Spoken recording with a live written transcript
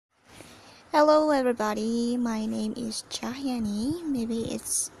Hello everybody, my name is Cahyani. Maybe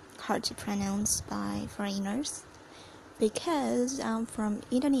it's hard to pronounce by foreigners because I'm from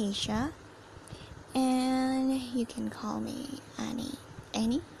Indonesia and you can call me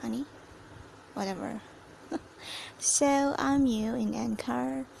Annie, Honey, whatever. So I'm new in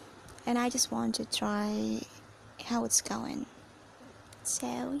Anchor and I just want to try how it's going.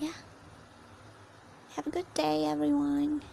 So yeah, have a good day everyone.